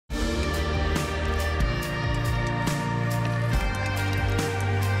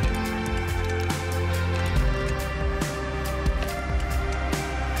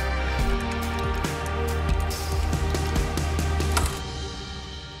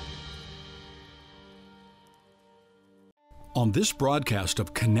On this broadcast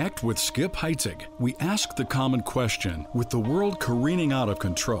of Connect with Skip Heitzig, we ask the common question, with the world careening out of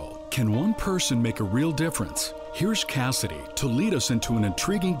control, can one person make a real difference? Here's Cassidy to lead us into an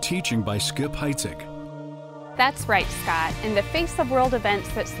intriguing teaching by Skip Heitzig. That's right, Scott. In the face of world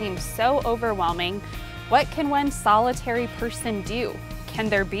events that seem so overwhelming, what can one solitary person do? Can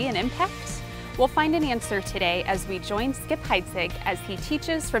there be an impact? We'll find an answer today as we join Skip Heitzig as he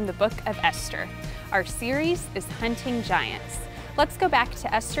teaches from the book of Esther. Our series is Hunting Giants. Let's go back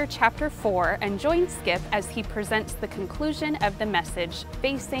to Esther chapter 4 and join Skip as he presents the conclusion of the message,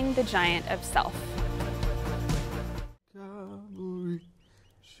 Facing the Giant of Self. Cavalry,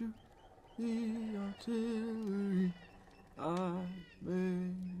 shoot the artillery. I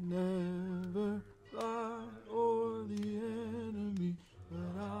may never fly o'er the enemy,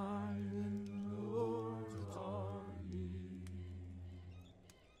 but I'm in the Lord's army.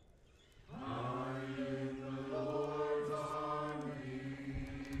 I'm in the Lord's army.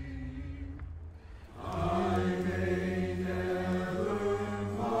 I may never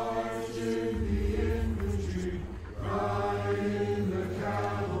march in the infantry, ride in the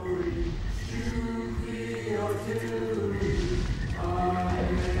cavalry, shoot the artillery. I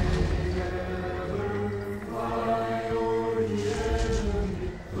may never fly o'er the enemy,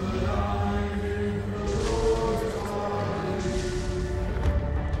 but I'm in the Lord's army.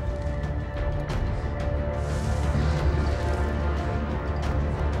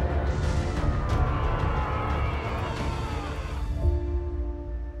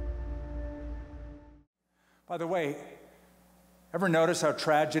 By the way, ever notice how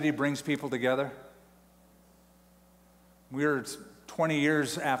tragedy brings people together? We're 20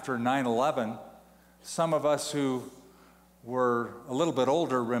 years after 9/11. Some of us who were a little bit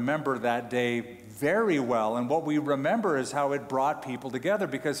older remember that day very well, and what we remember is how it brought people together,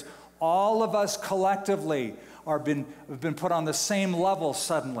 because all of us collectively have been put on the same level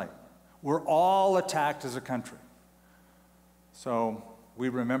suddenly. We're all attacked as a country. So we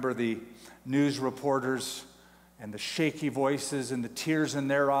remember the news reporters and the shaky voices and the tears in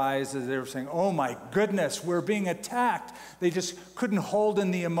their eyes as they were saying, "Oh my goodness, we're being attacked." They just couldn't hold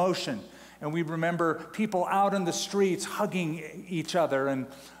in the emotion. And we remember people out in the streets hugging each other, and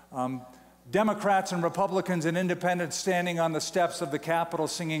Democrats and Republicans and independents standing on the steps of the Capitol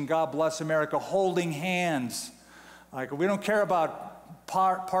singing "God Bless America," holding hands. Like, we don't care about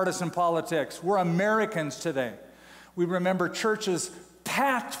partisan politics. We're Americans today. We remember churches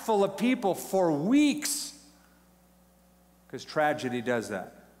packed full of people for weeks, because tragedy does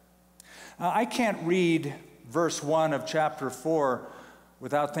that. I can't read verse 1 of chapter 4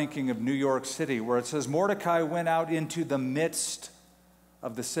 without thinking of New York City, where it says, Mordecai went out into the midst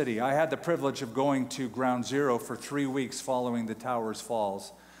of the city. I had the privilege of going to Ground Zero for 3 weeks following the towers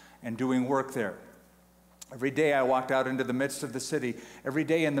falls and doing work there. Every day I walked out into the midst of the city. Every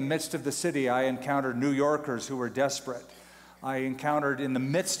day in the midst of the city I encountered New Yorkers who were desperate. I encountered in the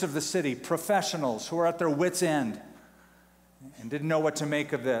midst of the city professionals who were at their wits' end and didn't know what to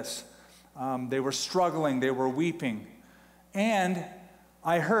make of this. They were struggling, they were weeping. And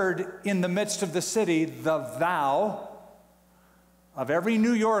I heard in the midst of the city the vow of every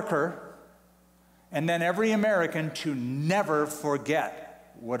New Yorker and then every American to never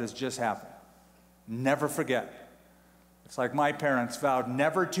forget what has just happened. Never forget. It's like my parents vowed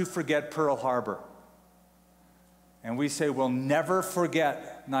never to forget Pearl Harbor. And we say we'll never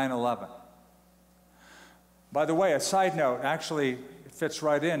forget 9/11. By the way, a side note, actually it fits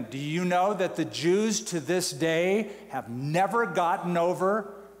right in. Do you know that the Jews to this day have never gotten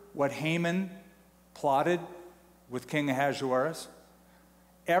over what Haman plotted with King Ahasuerus?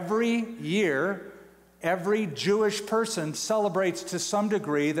 Every year, every Jewish person celebrates to some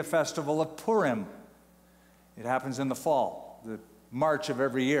degree the festival of Purim. It happens in the fall, the March of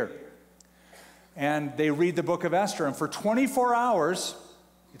every year. And they read the book of Esther, and for 24 hours,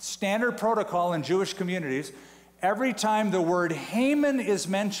 it's standard protocol in Jewish communities, every time the word Haman is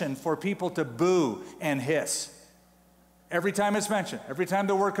mentioned, for people to boo and hiss. Every time it's mentioned, every time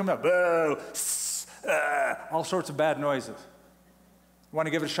the word comes up, boo, all sorts of bad noises. Want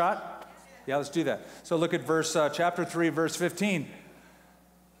to give it a shot? Yeah, let's do that. So look at chapter 3, verse 15.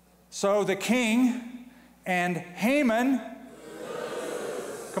 So the king and Haman,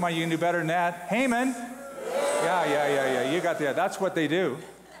 come on, you can do better than that. Haman, yeah, you got that. That's what they do.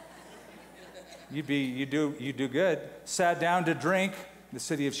 You do good. Sat down to drink. The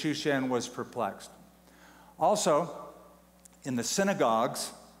city of Shushan was perplexed. Also, in the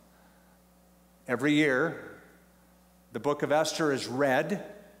synagogues, every year, the book of Esther is read,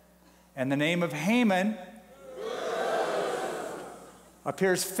 and the name of Haman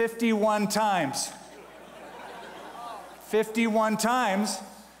appears 51 times. 51 times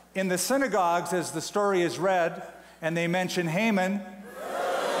in the synagogues as the story is read, and they mention Haman,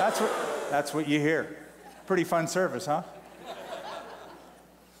 that's what you hear. Pretty fun service, huh?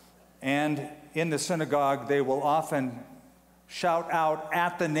 And in the synagogue, they will often shout out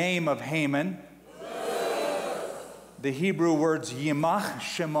at the name of Haman the Hebrew words Yimach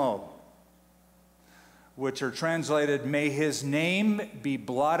Shemo, which are translated, may his name be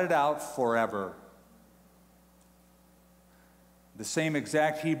blotted out forever. The same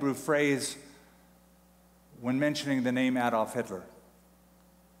exact Hebrew phrase when mentioning the name Adolf Hitler.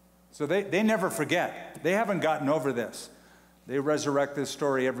 So they never forget. They haven't gotten over this. They resurrect this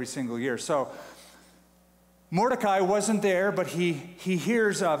story every single year. So Mordecai wasn't there, but he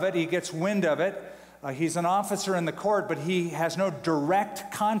hears of it. He gets wind of it. He's an officer in the court, but he has no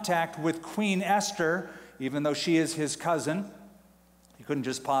direct contact with Queen Esther, even though she is his cousin. He couldn't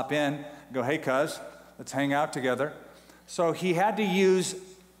just pop in and go, hey, cuz, let's hang out together. So he had to use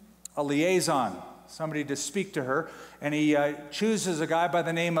a liaison, somebody to speak to her, and he chooses a guy by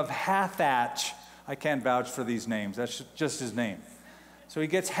the name of Hathach. I can't vouch for these names. That's just his name. So he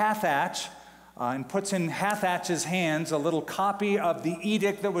gets Hathach and puts in Hathach's hands a little copy of the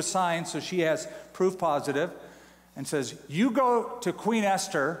edict that was signed, so she has proof positive, and says, you go to Queen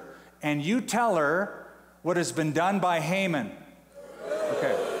Esther and you tell her what has been done by Haman.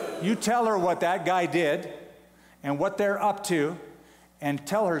 Okay. You tell her what that guy did and what they're up to, and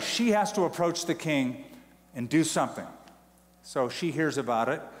tell her she has to approach the king and do something. So she hears about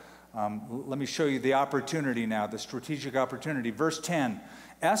it. Let me show you the opportunity now, the strategic opportunity. Verse 10,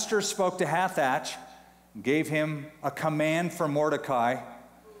 Esther spoke to Hathach, gave him a command for Mordecai.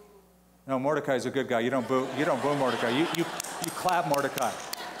 No, Mordecai's a good guy. You don't boo Mordecai. You clap Mordecai,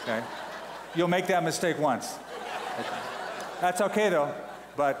 okay? You'll make that mistake once. Okay. That's okay, though,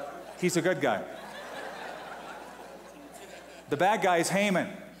 but he's a good guy. The bad guy is Haman.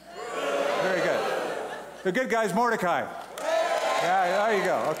 Very good. The good guy is Mordecai. Yeah, there you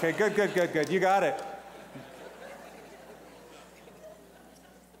go. Okay, good. You got it.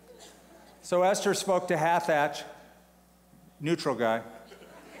 So Esther spoke to Hathach, neutral guy,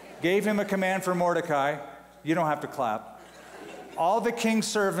 gave him a command for Mordecai. You don't have to clap. All the king's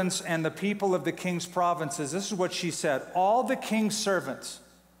servants and the people of the king's provinces, this is what she said, all the king's servants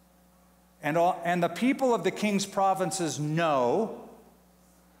and the people of the king's provinces know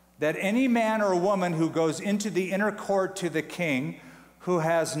that any man or woman who goes into the inner court to the king who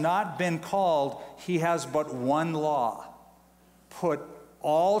has not been called, he has but one law: put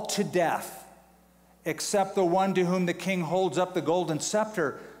all to death, except the one to whom the king holds up the golden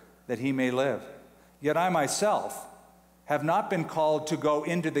scepter, that he may live. Yet I myself have not been called to go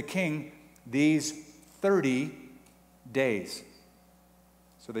into the king these 30 days.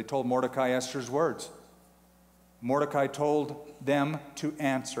 So they told Mordecai Esther's words. Mordecai told them to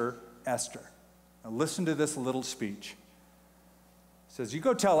answer Esther. Now listen to this little speech. It says, you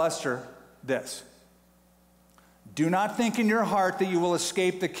go tell Esther this. Do not think in your heart that you will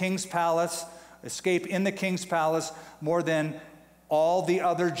escape in the king's palace more than all the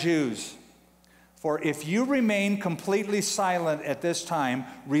other Jews. For if you remain completely silent at this time,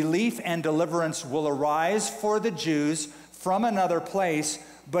 relief and deliverance will arise for the Jews from another place,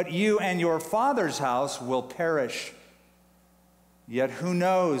 but you and your father's house will perish. Yet who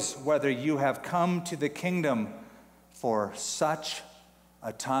knows whether you have come to the kingdom for such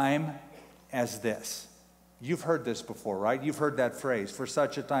a time as this. You've heard this before, right? You've heard that phrase, for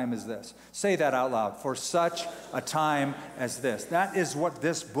such a time as this. Say that out loud, for such a time as this. That is what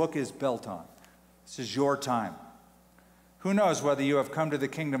this book is built on. This is your time. Who knows whether you have come to the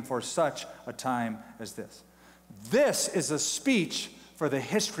kingdom for such a time as this. This is a speech for the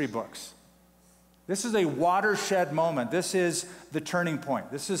history books. This is a watershed moment. This is the turning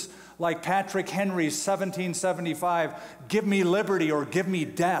point. This is like Patrick Henry's 1775, give me liberty or give me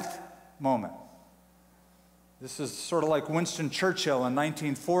death moment. This is sort of like Winston Churchill in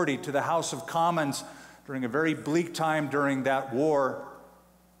 1940 to the House of Commons during a very bleak time during that war.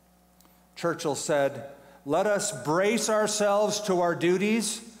 Churchill said, let us brace ourselves to our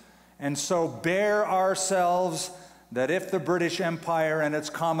duties and so bear ourselves that if the British Empire and its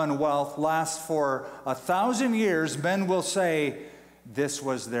Commonwealth lasts for 1,000 years, men will say, this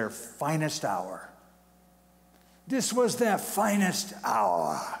was their finest hour. This was their finest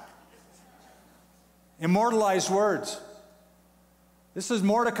hour. Immortalized words. This is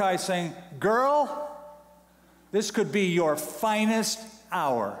Mordecai saying, girl, this could be your finest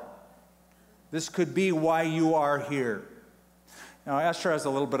hour. This could be why you are here. Now, Esther has a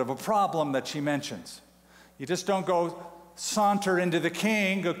little bit of a problem that she mentions. You just don't go saunter into the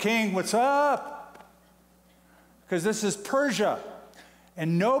king, go, king, what's up? because this is Persia.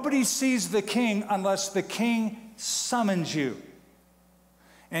 And nobody sees the king unless the king summons you.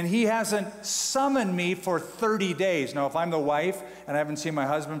 And he hasn't summoned me for 30 days. Now, if I'm the wife and I haven't seen my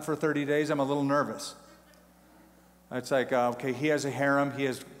husband for 30 days, I'm a little nervous. It's like, okay, he has a harem.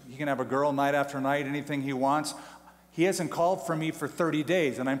 He can have a girl night after night, anything he wants. He hasn't called for me for 30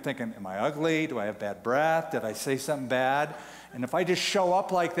 days. And I'm thinking, am I ugly? Do I have bad breath? Did I say something bad? And if I just show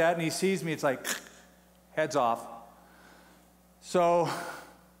up like that and he sees me, it's like, heads off. So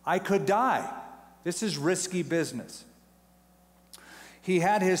I could die. This is risky business. He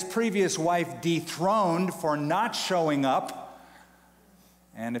had his previous wife dethroned for not showing up.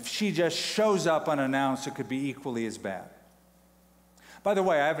 And if she just shows up unannounced, it could be equally as bad. By the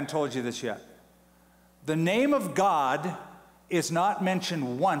way, I haven't told you this yet. The name of God is not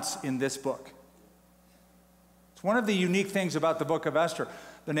mentioned once in this book. It's one of the unique things about the book of Esther.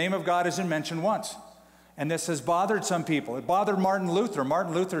 The name of God isn't mentioned once. And this has bothered some people. It bothered Martin Luther.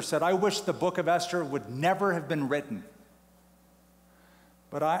 Martin Luther said, I wish the book of Esther would never have been written.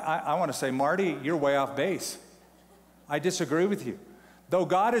 But I want to say, Marty, you're way off base. I disagree with you. Though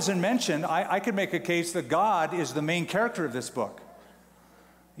God isn't mentioned, I could make a case that God is the main character of this book.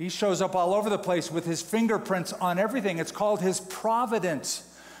 He shows up all over the place with his fingerprints on everything. It's called his providence.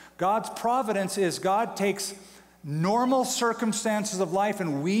 God's providence is God takes normal circumstances of life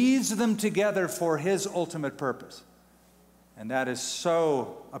and weaves them together for his ultimate purpose. And that is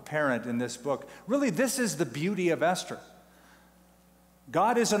so apparent in this book. Really, this is the beauty of Esther.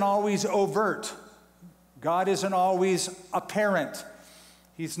 God isn't always overt. God isn't always apparent.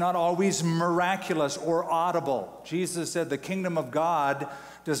 He's not always miraculous or audible. Jesus said the kingdom of God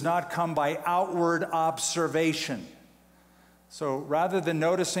does not come by outward observation. So rather than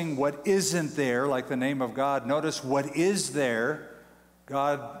noticing what isn't there, like the name of God, notice what is there,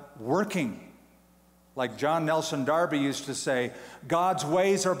 God working. Like John Nelson Darby used to say, God's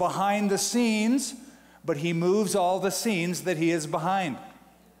ways are behind the scenes, but he moves all the scenes that he is behind.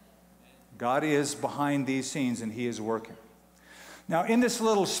 God is behind these scenes and he is working. Now, in this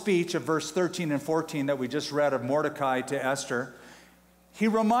little speech of verse 13 and 14 that we just read of Mordecai to Esther, he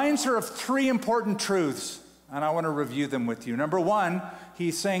reminds her of three important truths, and I want to review them with you. Number one,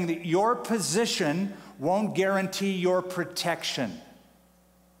 he's saying that your position won't guarantee your protection.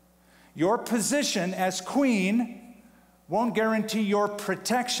 Your position as queen won't guarantee your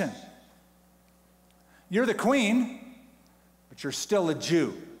protection. You're the queen, but you're still a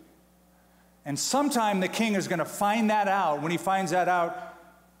Jew. And sometime the king is going to find that out. When he finds that out,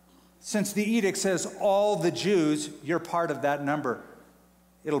 since the edict says all the Jews, you're part of that number.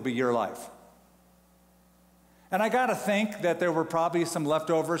 It'll be your life. And I got to think that there were probably some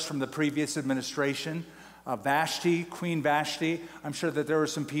leftovers from the previous administration. Vashti, Queen Vashti, I'm sure that there were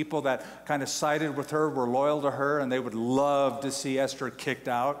some people that kind of sided with her, were loyal to her, and they would love to see Esther kicked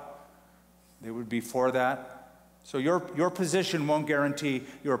out. They would be for that. So your position won't guarantee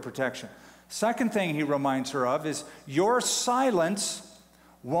your protection. Second thing he reminds her of is your silence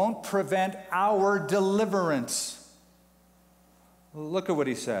won't prevent our deliverance. Look at what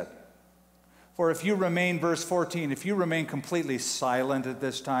he said. For if you remain, verse 14, if you remain completely silent at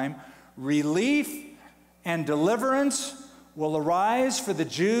this time, relief and deliverance will arise for the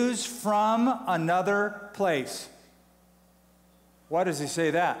Jews from another place. Why does he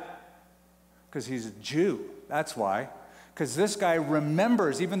say that? Because he's a Jew. That's why. Because this guy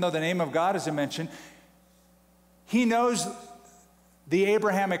remembers, even though the name of God isn't mentioned, he knows the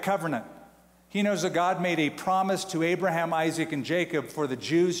Abrahamic covenant. He knows that God made a promise to Abraham, Isaac, and Jacob for the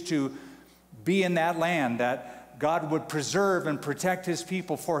Jews to be in that land, that God would preserve and protect his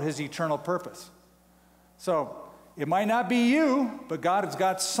people for his eternal purpose. So it might not be you, but God has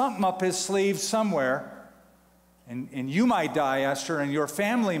got something up his sleeve somewhere. And you might die, Esther, and your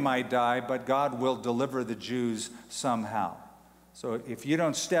family might die, but God will deliver the Jews somehow. So if you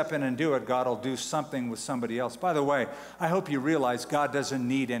don't step in and do it, God will do something with somebody else. By the way, I hope you realize God doesn't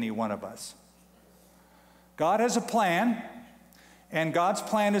need any one of us. God has a plan, and God's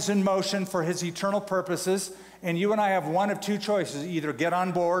plan is in motion for his eternal purposes, and you and I have one of two choices: either get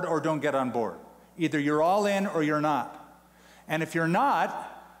on board or don't get on board. Either you're all in or you're not. And if you're not,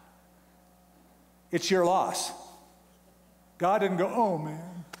 it's your loss. God didn't go, oh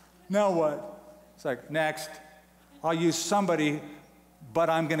man, now what? It's like, next, I'll use somebody, but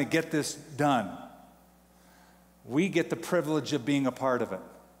I'm going to get this done. We get the privilege of being a part of it.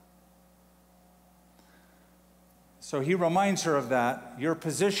 So he reminds her of that. Your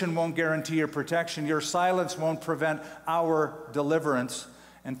position won't guarantee your protection. Your silence won't prevent our deliverance.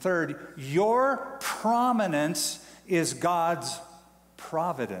 And third, your prominence is God's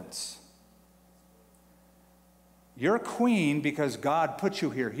providence. You're queen because God put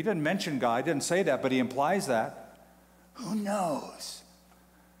you here. He didn't mention God, he didn't say that, but he implies that. Who knows?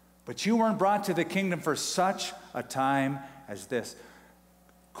 But you weren't brought to the kingdom for such a time as this.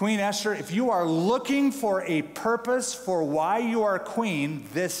 Queen Esther, if you are looking for a purpose for why you are queen,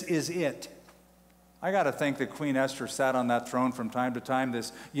 this is it. I got to think that Queen Esther sat on that throne from time to time,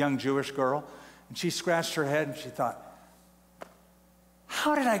 this young Jewish girl, and she scratched her head and she thought,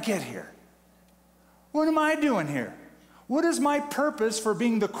 how did I get here? What am I doing here? What is my purpose for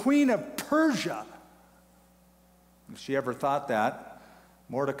being the queen of Persia? If she ever thought that,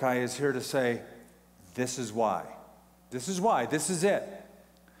 Mordecai is here to say, this is why. This is why. This is it.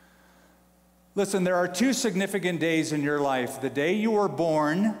 Listen, there are two significant days in your life: the day you were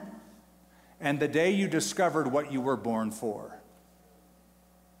born and the day you discovered what you were born for.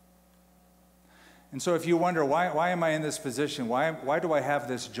 And so if you wonder, why am I in this position? Why do I have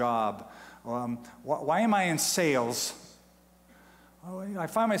this job? Why am I in sales? I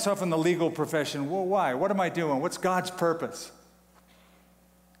find myself in the legal profession. Well, why? What am I doing? What's God's purpose?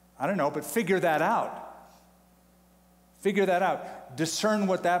 I don't know, but figure that out. Figure that out. Discern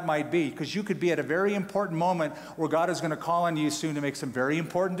what that might be, because you could be at a very important moment where God is going to call on you soon to make some very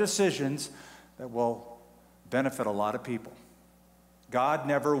important decisions that will benefit a lot of people. God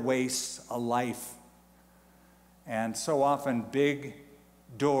never wastes a life. And so often big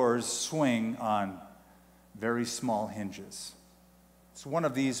doors swing on very small hinges. It's one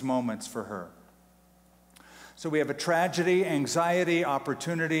of these moments for her. So we have a tragedy, anxiety,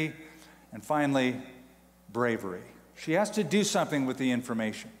 opportunity, and finally, bravery. She has to do something with the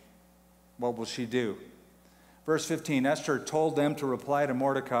information. What will she do? Verse 15, Esther told them to reply to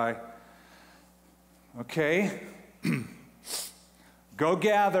Mordecai, okay, go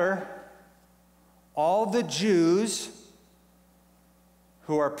gather all the Jews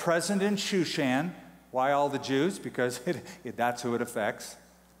who are present in Shushan. Why all the Jews? Because that's who it affects.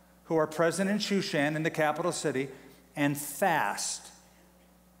 Who are present in Shushan, in the capital city, and fast.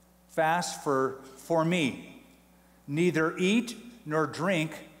 Fast for me. Neither eat nor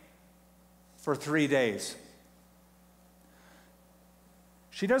drink for 3 days.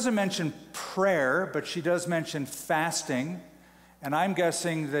 She doesn't mention prayer, but she does mention fasting. And I'm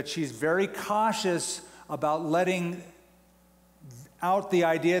guessing that she's very cautious about letting out the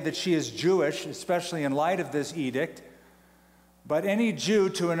idea that she is Jewish, especially in light of this edict. But any Jew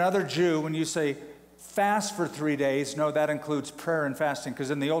to another Jew, when you say fast for 3 days, no, that includes prayer and fasting. Because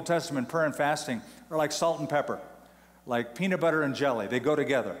in the Old Testament, prayer and fasting are like salt and pepper, like peanut butter and jelly. They go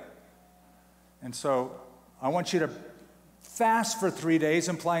together. And so I want you to fast for 3 days,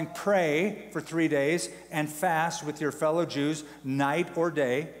 implying pray for 3 days, and fast with your fellow Jews night or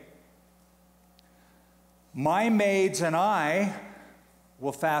day. My maids and I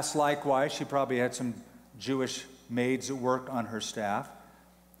will fast likewise. She probably had some Jewish maids at work on her staff.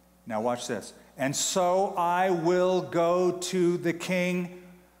 Now watch this. And so I will go to the king,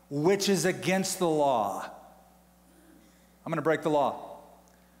 which is against the law. I'm going to break the law.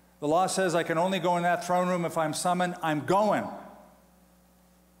 The law says I can only go in that throne room if I'm summoned. I'm going.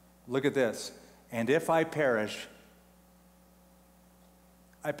 Look at this. And if I perish,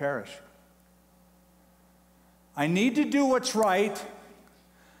 I perish. I need to do what's right.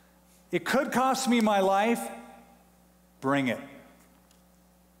 It could cost me my life. Bring it.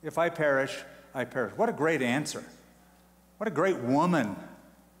 If I perish, I perish. What a great answer. What a great woman.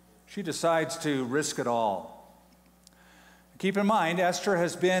 She decides to risk it all. Keep in mind, Esther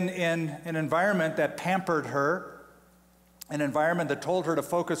has been in an environment that pampered her, an environment that told her to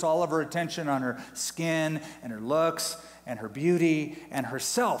focus all of her attention on her skin and her looks and her beauty and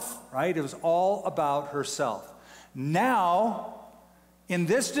herself, right? It was all about herself. Now, in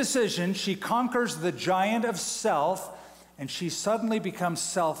this decision, she conquers the giant of self, and she suddenly becomes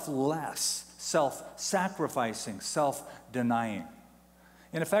selfless, self-sacrificing, self-denying.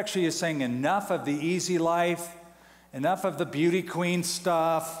 In effect, she is saying enough of the easy life, enough of the beauty queen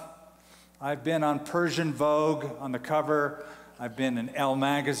stuff. I've been on Persian Vogue on the cover. I've been in Elle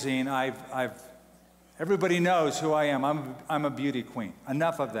magazine. Everybody knows who I am. I'm a beauty queen.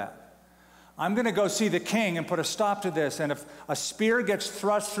 Enough of that. I'm going to go see the king and put a stop to this. And if a spear gets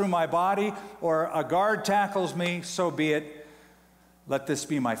thrust through my body or a guard tackles me, so be it. Let this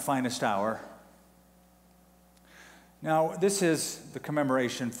be my finest hour. Now, this is the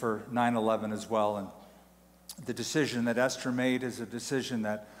commemoration for 9/11 as well. And the decision that Esther made is a decision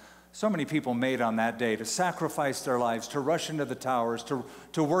that so many people made on that day, to sacrifice their lives, to rush into the towers,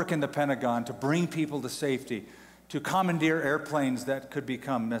 to work in the Pentagon, to bring people to safety, to commandeer airplanes that could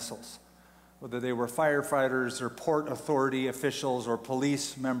become missiles. whether they were firefighters or port authority officials or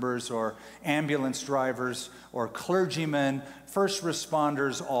police members or ambulance drivers or clergymen, first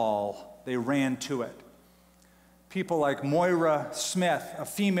responders, all, they ran to it. People like Moira Smith, a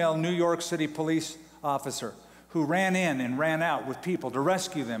female New York City police officer who ran in and ran out with people to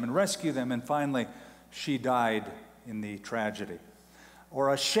rescue them, and finally she died in the tragedy.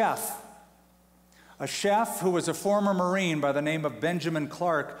 Or a chef who was a former Marine by the name of Benjamin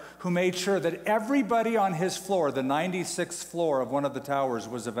Clark, who made sure that everybody on his floor, the 96th floor of one of the towers,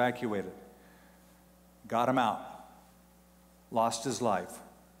 was evacuated. Got him out. Lost his life.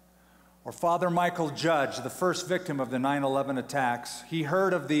 Or Father Michael Judge, the first victim of the 9/11 attacks. He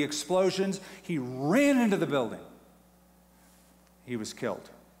heard of the explosions. He ran into the building. He was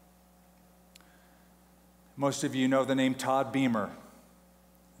killed. Most of you know the name Todd Beamer.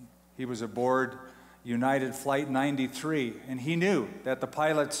 He was aboard United Flight 93, and he knew that the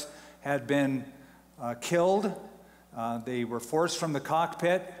pilots had been killed. They were forced from the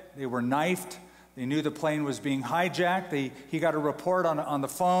cockpit. They were knifed. They knew the plane was being hijacked. He got a report on the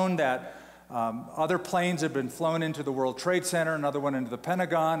phone that other planes had been flown into the World Trade Center, another one into the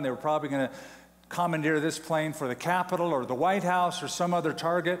Pentagon. They were probably going to commandeer this plane for the Capitol or the White House or some other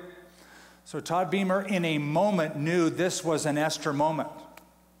target. So Todd Beamer, in a moment, knew this was an Esther moment.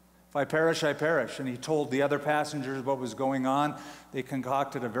 If I perish, I perish. And he told the other passengers what was going on. They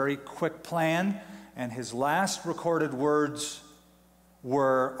concocted a very quick plan, and his last recorded words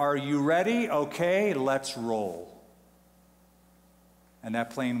were, "Are you ready? Okay, let's roll." And that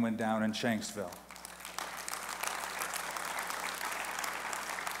plane went down in Shanksville.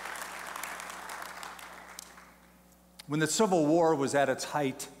 When the Civil War was at its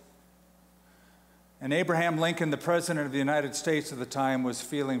height, and Abraham Lincoln, the President of the United States at the time, was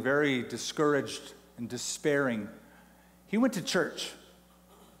feeling very discouraged and despairing, he went to church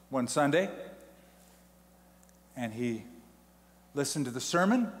one Sunday, and he listened to the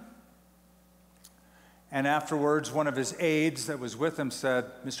sermon. And afterwards, one of his aides that was with him said,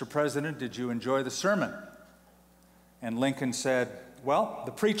 "Mr. President, did you enjoy the sermon?" And Lincoln said, "Well,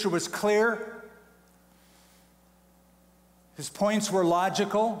 the preacher was clear. His points were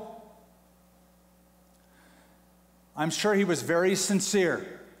logical. I'm sure he was very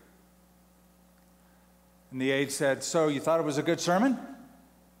sincere." And the aide said, "So you thought it was a good sermon?"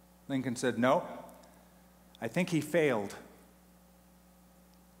 Lincoln said, "No, I think he failed.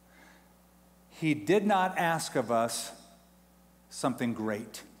 He did not ask of us something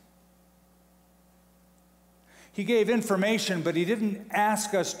great. He gave information, but he didn't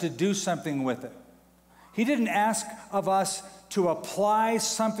ask us to do something with it. He didn't ask of us to apply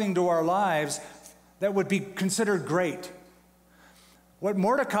something to our lives that would be considered great. What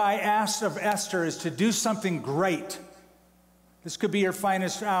Mordecai asked of Esther is to do something great. This could be your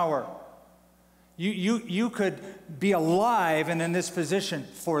finest hour. You could be alive and in this position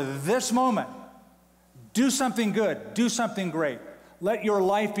for this moment. Do something good. Do something great. Let your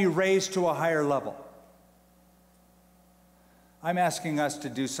life be raised to a higher level. I'm asking us to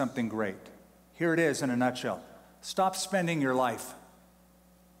do something great. Here it is in a nutshell. Stop spending your life.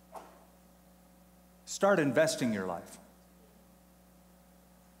 Start investing your life.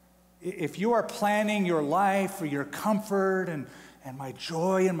 If you are planning your life for your comfort and my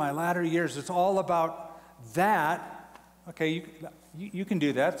joy in my latter years, it's all about that. Okay, you can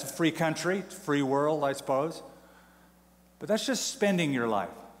do that. It's a free country, it's a free world, I suppose. But that's just spending your life.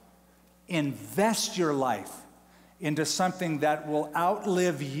 Invest your life into something that will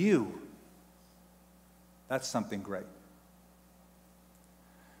outlive you. That's something great.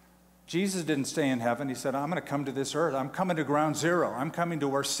 Jesus didn't stay in heaven. He said, I'm going to come to this earth. I'm coming to ground zero. I'm coming to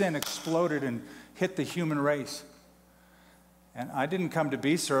where sin exploded and hit the human race. And I didn't come to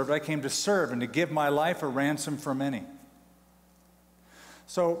be served. I came to serve and to give my life a ransom for many.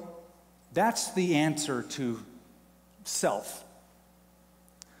 So that's the answer to self.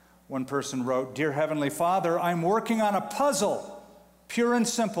 One person wrote, "Dear Heavenly Father, I'm working on a puzzle. Pure and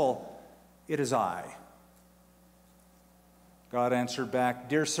simple, it is I." God answered back,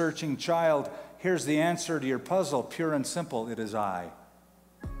 "Dear searching child, here's the answer to your puzzle. Pure and simple, it is I."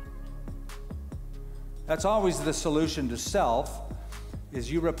 That's always the solution to self, is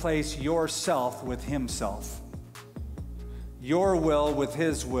you replace yourself with himself. Your will with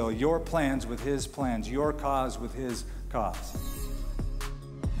his will, your plans with his plans, your cause with his cause.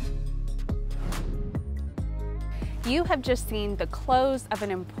 You have just seen the close of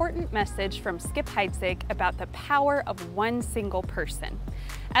an important message from Skip Heitzig about the power of one single person.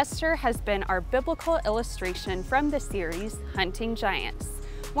 Esther has been our biblical illustration from the series, Hunting Giants.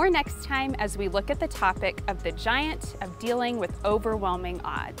 More next time as we look at the topic of the giant of dealing with overwhelming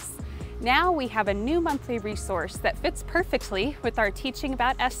odds. Now we have a new monthly resource that fits perfectly with our teaching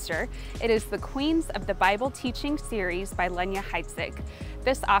about Esther. It is the Queens of the Bible Teaching Series by Lenya Heitzig.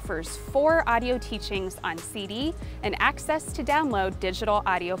 This offers 4 audio teachings on CD and access to download digital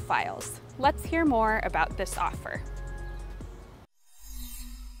audio files. Let's hear more about this offer.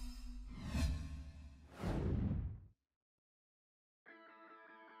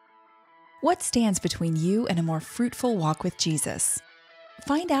 What stands between you and a more fruitful walk with Jesus?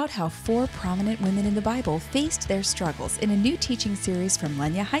 Find out how 4 prominent women in the Bible faced their struggles in a new teaching series from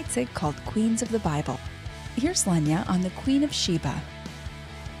Lenya Heitzig called Queens of the Bible. Here's Lenya on the Queen of Sheba.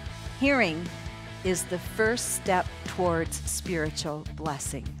 Hearing is the first step towards spiritual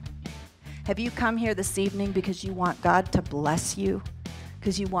blessing. Have you come here this evening because you want God to bless you?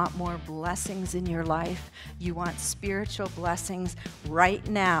 Because you want more blessings in your life? You want spiritual blessings right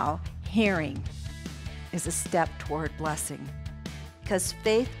now? Hearing is a step toward blessing. Because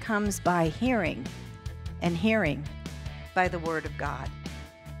faith comes by hearing, and hearing by the Word of God.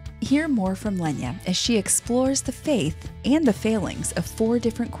 Hear more from Lenya as she explores the faith and the failings of 4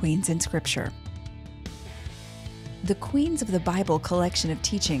 different queens in Scripture. The Queens of the Bible collection of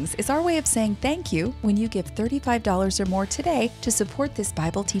teachings is our way of saying thank you when you give $35 or more today to support this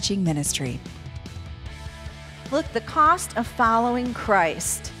Bible teaching ministry. Look, the cost of following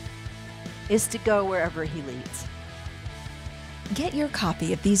Christ is to go wherever He leads. Get your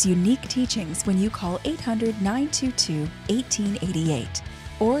copy of these unique teachings when you call 800-922-1888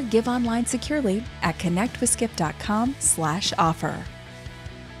 or give online securely at connectwithskip.com/offer.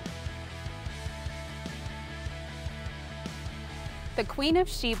 The Queen of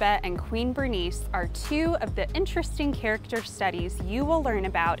Sheba and Queen Bernice are 2 of the interesting character studies you will learn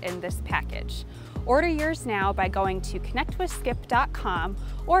about in this package. Order yours now by going to connectwithskip.com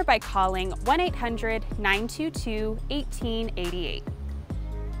or by calling 1-800-922-1888.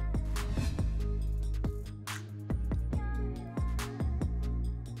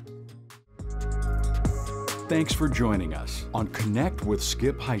 Thanks for joining us on Connect with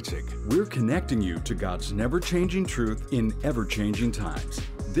Skip Heitzig. We're connecting you to God's never-changing truth in ever-changing times.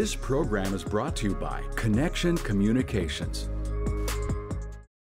 This program is brought to you by Connection Communications.